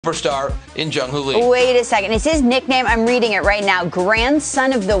superstar in Junghoo Lee. Wait a second. Is his nickname, I'm reading it right now,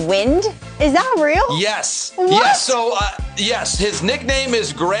 Grandson of the Wind? Is that real? Yes. What? Yes. So, yes, his nickname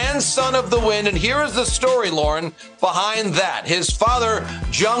is Grandson of the Wind. And here is the story, Lauren, behind that. His father,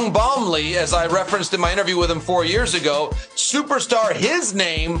 Junghoo Lee, as I referenced in my interview with him 4 years ago, superstar, his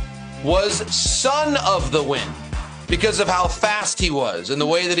name was Son of the Wind, because of how fast he was and the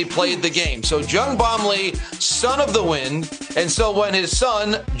way that he played the game. So Junghoo Lee, Son of the Wind. And so when his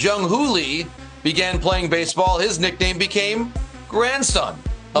son, Junghoo Lee, began playing baseball, his nickname became Grandson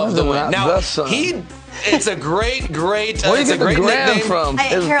of the Wind. Now, it's a great, it's a great nickname. From?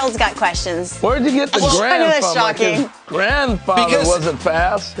 Harold's got questions. Where'd you get the grand I know that's from? shocking. Like his grandfather wasn't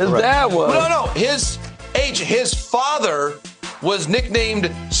fast. His dad was. No. His father was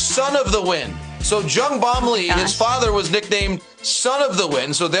nicknamed Son of the Wind. So Junghoo Lee, his father was nicknamed Son of the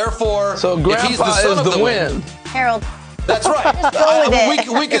Wind. So therefore, so if he's the son of the wind, Harold. That's right. Just go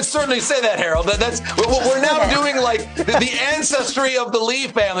with we can certainly say that, Harold. We're now doing like the ancestry of the Lee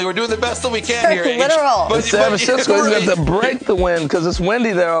family. We're doing the best that we can here. Literal. But San Francisco is going to break the wind because it's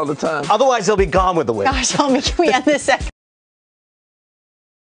windy there all the time. Otherwise, they'll be gone with the wind. Gosh, help me. Can we end this second?